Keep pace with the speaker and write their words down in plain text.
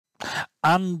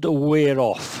And we're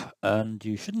off. And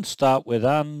you shouldn't start with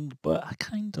and, but I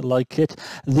kind of like it.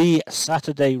 The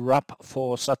Saturday wrap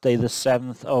for Saturday the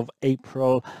 7th of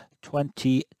April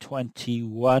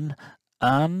 2021.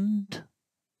 And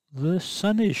the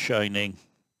sun is shining.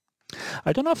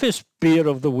 I don't know if it's beer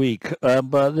of the week,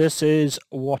 but this is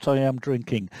what I am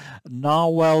drinking.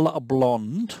 Narwhal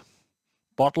Blonde,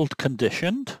 bottled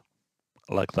conditioned,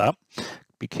 like that.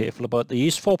 Be careful about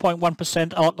these.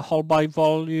 4.1% alcohol by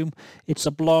volume. It's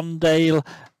a blonde ale,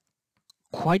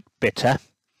 quite bitter,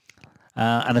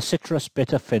 and a citrus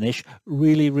bitter finish.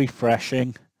 Really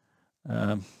refreshing.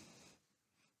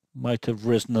 Might have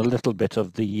risen a little bit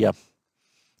of the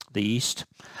yeast.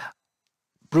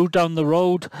 Brewed down the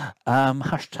road,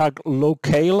 hashtag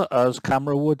locale, as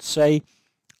Camera would say.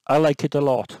 I like it a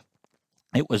lot.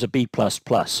 It was a B++.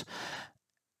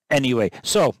 Anyway,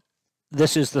 so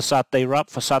this is the Saturday wrap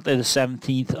for Saturday the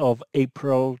 17th of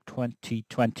April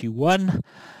 2021.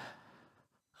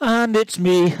 And it's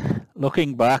me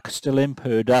looking back, still in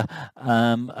Purda,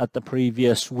 at the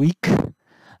previous week.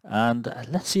 And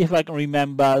let's see if I can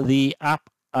remember the app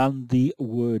and the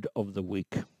word of the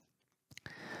week.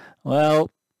 Well,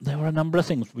 there were a number of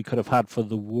things we could have had for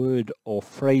the word or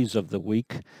phrase of the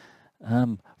week.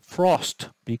 Frost,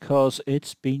 because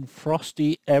it's been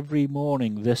frosty every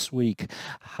morning this week.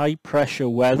 High pressure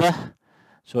weather,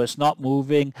 so it's not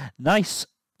moving. Nice,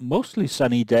 mostly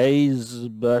sunny days,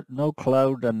 but no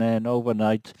cloud, and then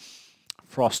overnight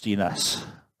frostiness.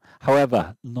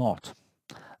 However, not.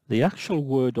 The actual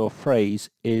word or phrase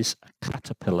is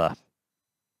caterpillar.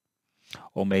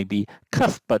 Or maybe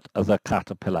Cuthbert the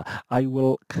caterpillar. I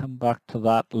will come back to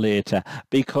that later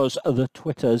because the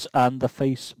Twitters and the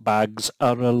face bags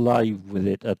are alive with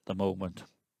it at the moment.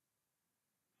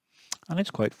 And it's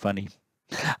quite funny.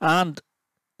 And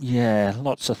yeah,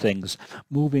 lots of things.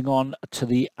 Moving on to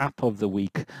the app of the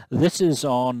week. This is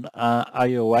on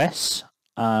iOS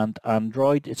and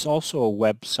Android. It's also a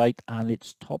website and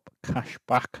it's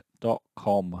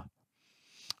topcashback.com.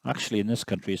 Actually, in this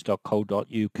country, it's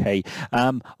 .co.uk,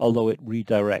 although it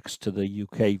redirects to the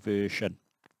UK version.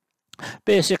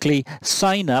 Basically,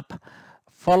 sign up,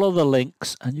 follow the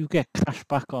links, and you get cash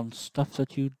back on stuff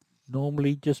that you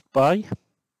normally just buy.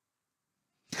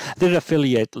 They're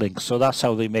affiliate links, so that's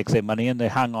how they make their money, and they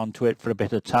hang on to it for a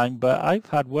bit of time. But I've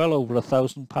had well over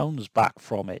 £1,000 back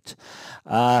from it.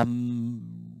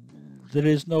 There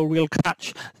is no real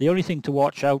catch. The only thing to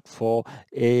watch out for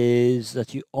is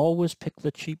that you always pick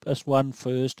the cheapest one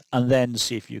first and then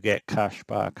see if you get cash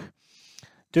back.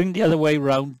 Doing the other way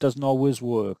round doesn't always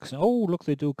work. So, oh, look,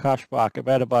 they do cash back. I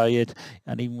better buy it.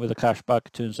 And even with the cash back,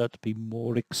 it turns out to be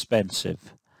more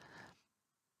expensive.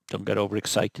 Don't get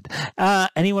overexcited.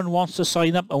 Anyone wants to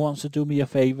sign up or wants to do me a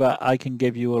favor, I can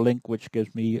give you a link which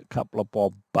gives me a couple of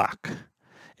bob back.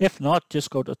 If not,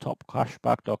 just go to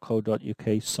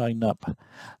topcashback.co.uk, sign up.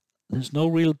 There's no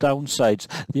real downsides.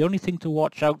 The only thing to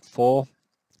watch out for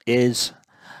is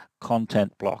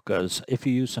content blockers. If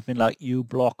you use something like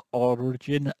uBlock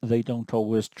Origin, they don't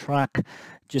always track.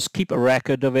 Just keep a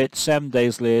record of it. 7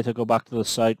 days later, go back to the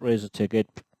site, raise a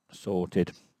ticket,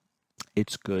 sorted.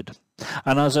 It's good.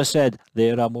 And as I said,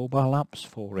 there are mobile apps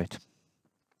for it.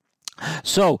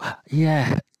 So,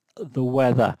 yeah, the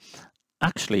weather.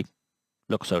 Actually,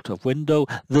 looks out of window.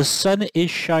 The sun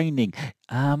is shining.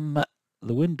 The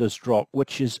windows drop,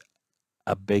 which is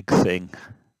a big thing.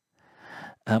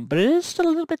 But it is still a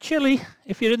little bit chilly.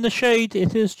 If you're in the shade,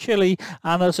 it is chilly.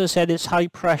 And as I said, it's high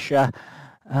pressure.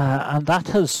 And that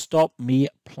has stopped me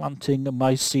planting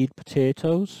my seed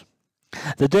potatoes.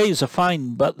 The days are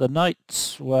fine, but the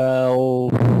nights,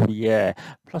 well, yeah.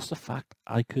 Plus the fact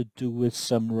I could do with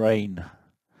some rain.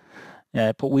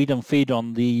 Yeah, put weed and feed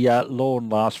on the lawn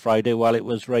last Friday while it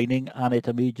was raining, and it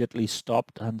immediately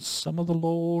stopped, and some of the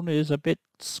lawn is a bit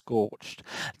scorched,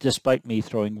 despite me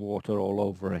throwing water all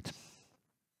over it.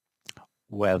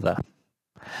 Weather.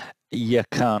 You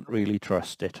can't really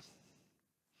trust it.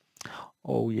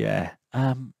 Oh yeah.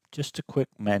 Just a quick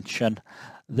mention.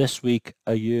 This week,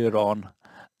 a year on,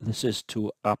 this is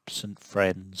to absent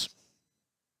friends.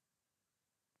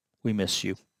 We miss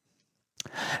you.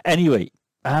 Anyway,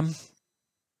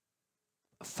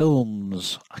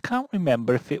 films. I can't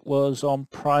remember if it was on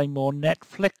Prime or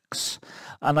Netflix,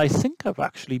 and I think I've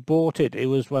actually bought it. It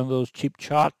was one of those cheap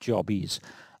chart jobbies.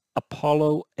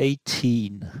 Apollo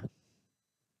 18.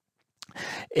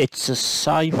 It's a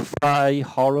sci-fi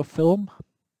horror film,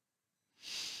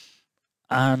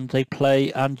 and they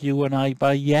play And You and I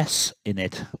by Yes in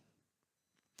it.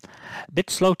 A bit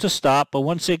slow to start, but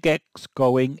once it gets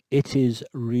going, it is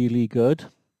really good.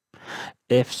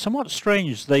 If somewhat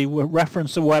strange, they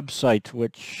reference a website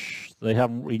which They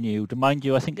haven't renewed. Mind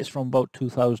you, I think it's from about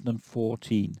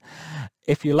 2014.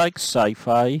 If you like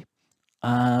sci-fi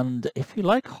and if you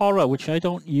like horror, which I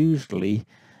don't usually,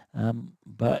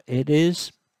 but it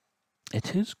is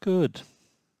good.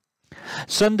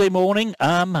 Sunday morning,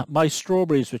 my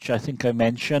strawberries, which I think I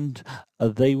mentioned,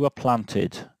 they were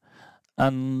planted.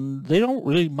 And they don't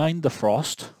really mind the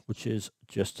frost, which is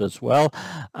just as well.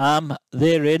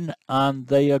 They're in and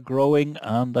they are growing,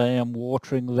 and I am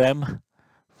watering them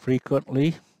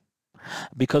frequently.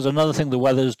 Because another thing the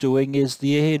weather's doing is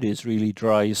the air is really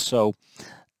dry. So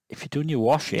if you're doing your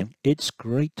washing, it's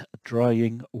great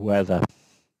drying weather.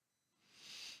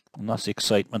 And that's the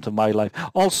excitement of my life.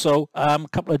 Also, a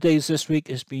couple of days this week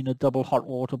has been a double hot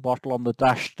water bottle on the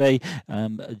dash day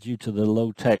due to the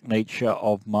low-tech nature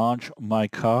of Marge, my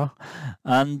car.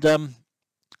 And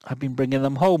I've been bringing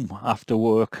them home after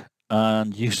work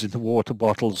and using the water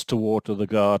bottles to water the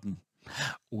garden.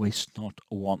 Waste not,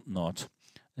 want not,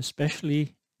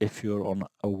 especially if you're on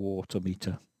a water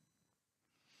meter.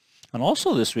 And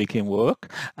also this week in work,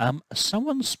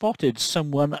 someone spotted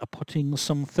someone putting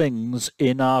some things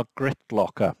in our grit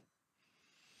locker.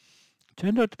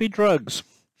 Turned out to be drugs.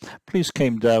 Police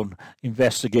came down,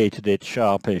 investigated it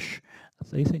sharpish.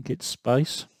 They think it's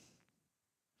spice.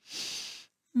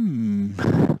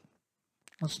 That's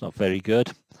not very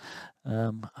good.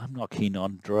 I'm not keen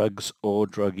on drugs or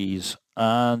druggies.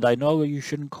 And I know you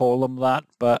shouldn't call them that,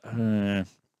 but there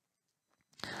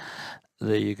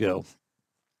you go.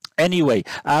 Anyway,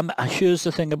 here's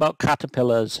the thing about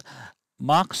caterpillars.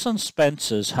 Marks and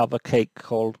Spencer's have a cake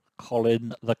called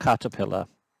Colin the Caterpillar.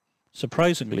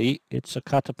 Surprisingly, it's a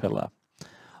caterpillar.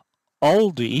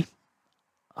 Aldi,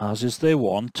 as is their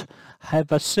wont,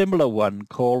 have a similar one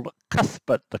called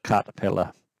Cuthbert the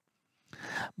Caterpillar.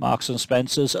 Marks and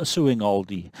Spencer's are suing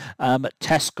Aldi.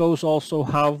 Tesco's also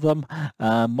have them.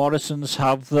 Morrison's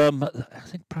have them. I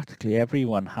think practically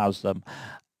everyone has them.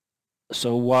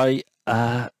 So why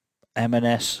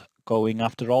M&S going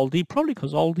after Aldi? Probably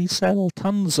because Aldi sell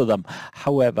tons of them.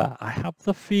 However, I have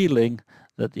the feeling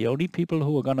that the only people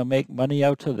who are going to make money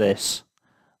out of this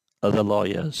are the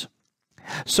lawyers.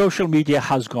 Social media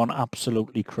has gone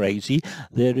absolutely crazy.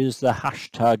 There is the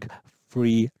hashtag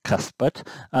Free Cuthbert,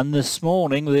 and this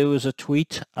morning there was a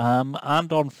tweet and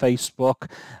on Facebook,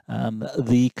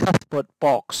 the Cuthbert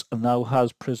box now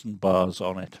has prison bars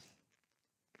on it.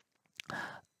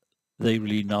 They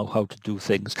really know how to do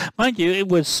things. Mind you, it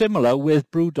was similar with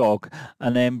Brewdog,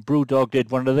 and then Brewdog did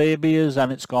one of their beers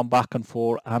and it's gone back and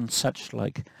forth and such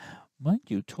like. Mind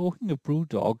you, talking of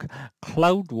Brewdog,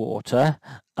 Cloudwater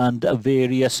and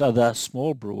various other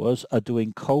small brewers are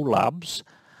doing collabs,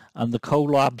 and the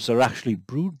collabs are actually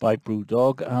brewed by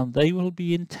Brewdog, and they will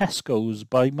be in Tesco's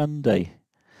by Monday.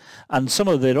 And some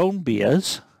of their own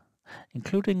beers,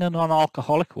 including a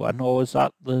non-alcoholic one, or is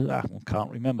that I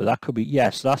can't remember, that could be,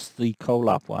 yes, that's the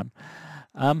collab one.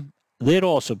 They're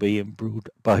also being brewed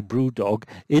by Brewdog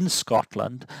in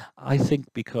Scotland, I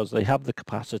think because they have the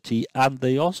capacity and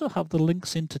they also have the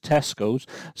links into Tesco's,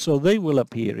 so they will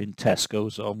appear in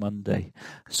Tesco's on Monday.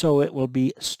 So it will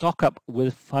be stock up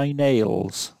with fine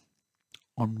ales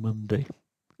on Monday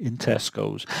in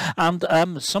Tesco's. And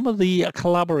some of the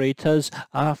collaborators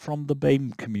are from the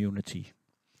BAME community.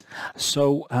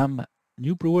 So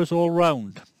new brewers all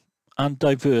round and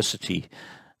diversity.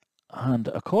 And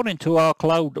according to our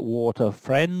Cloudwater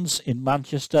friends in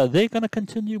Manchester, they're going to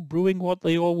continue brewing what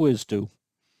they always do,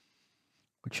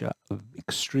 which are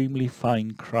extremely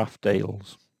fine craft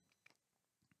ales.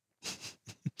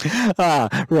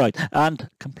 Right, and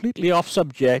completely off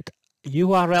subject,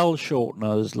 URL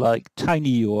shorteners like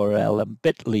tinyURL and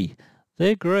Bitly,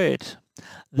 they're great.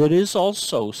 There is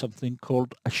also something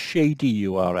called a shady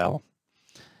URL.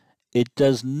 It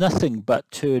does nothing but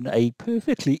turn a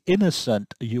perfectly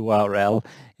innocent URL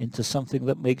into something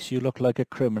that makes you look like a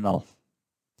criminal.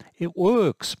 It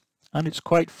works, and it's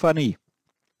quite funny,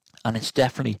 and it's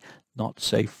definitely not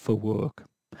safe for work.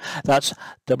 That's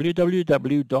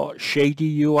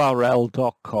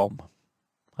www.shadyurl.com.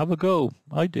 Have a go.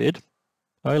 I did.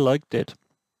 I liked it.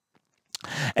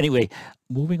 Anyway,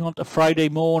 moving on to Friday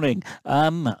morning,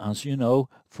 as you know,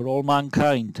 For All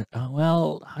Mankind.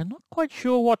 Well, I'm not quite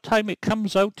sure what time it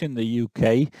comes out in the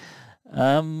UK,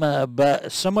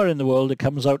 but somewhere in the world it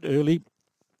comes out early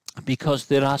because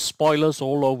there are spoilers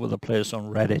all over the place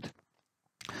on Reddit.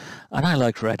 And I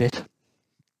like Reddit,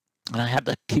 and I had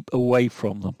to keep away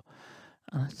from them.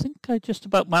 And I think I just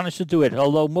about managed to do it,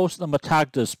 although most of them are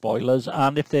tagged as spoilers,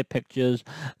 and if they're pictures,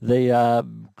 they are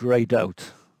greyed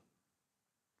out.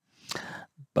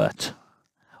 But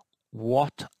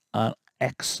what an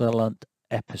excellent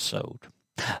episode.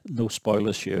 No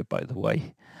spoilers here, by the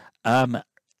way. The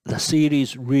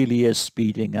series really is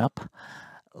speeding up.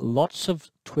 Lots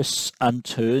of twists and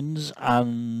turns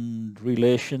and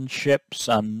relationships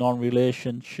and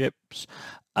non-relationships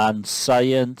and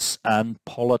science and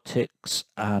politics,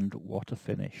 and what a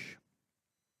finish.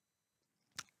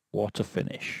 What a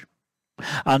finish.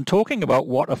 And talking about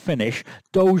what a finish,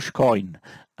 Dogecoin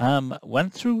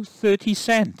went through 30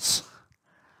 cents.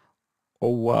 Oh,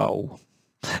 wow.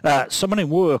 Someone in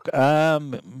work,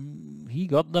 he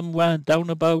got them down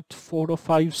about 4 or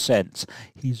 5 cents.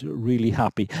 He's really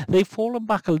happy. They've fallen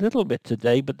back a little bit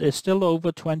today, but they're still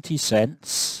over 20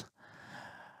 cents.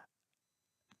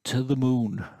 To the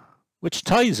moon, which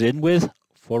ties in with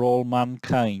For All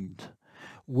Mankind,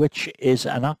 which is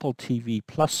an Apple TV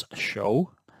Plus show.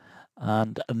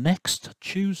 And next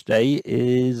Tuesday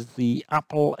is the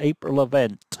Apple April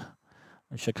event,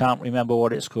 which I can't remember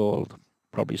what it's called.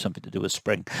 Probably something to do with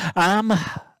spring. And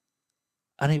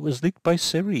it was leaked by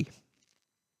Siri.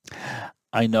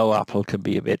 I know Apple can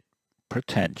be a bit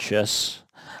pretentious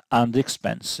and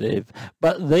expensive,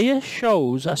 but their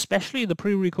shows, especially the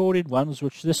pre-recorded ones,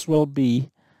 which this will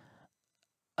be,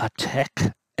 a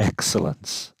tech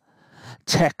excellence,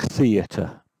 tech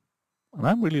theatre. And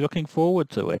I'm really looking forward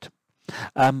to it.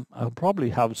 I'll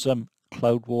probably have some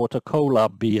Cloudwater Cola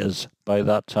beers by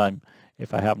that time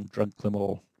if I haven't drunk them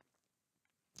all.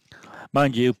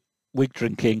 Mind you, week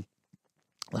drinking,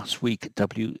 last week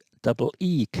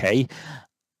WEEK,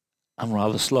 I'm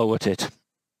rather slow at it.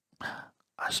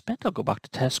 I suspect I'll go back to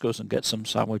Tesco's and get some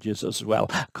sandwiches as well,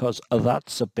 because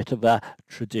that's a bit of a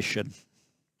tradition.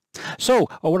 So,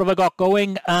 what have I got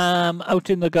going? Out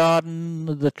in the garden,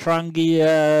 the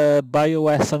Trangia,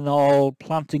 bioethanol,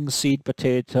 planting seed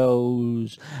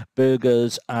potatoes,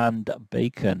 burgers and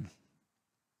bacon.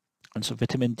 And some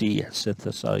vitamin D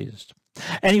synthesized.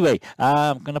 Anyway,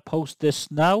 I'm going to post this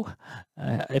now.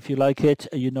 If you like it,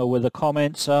 you know where the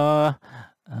comments are.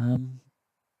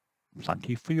 Thank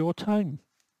you for your time.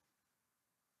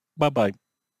 Bye-bye.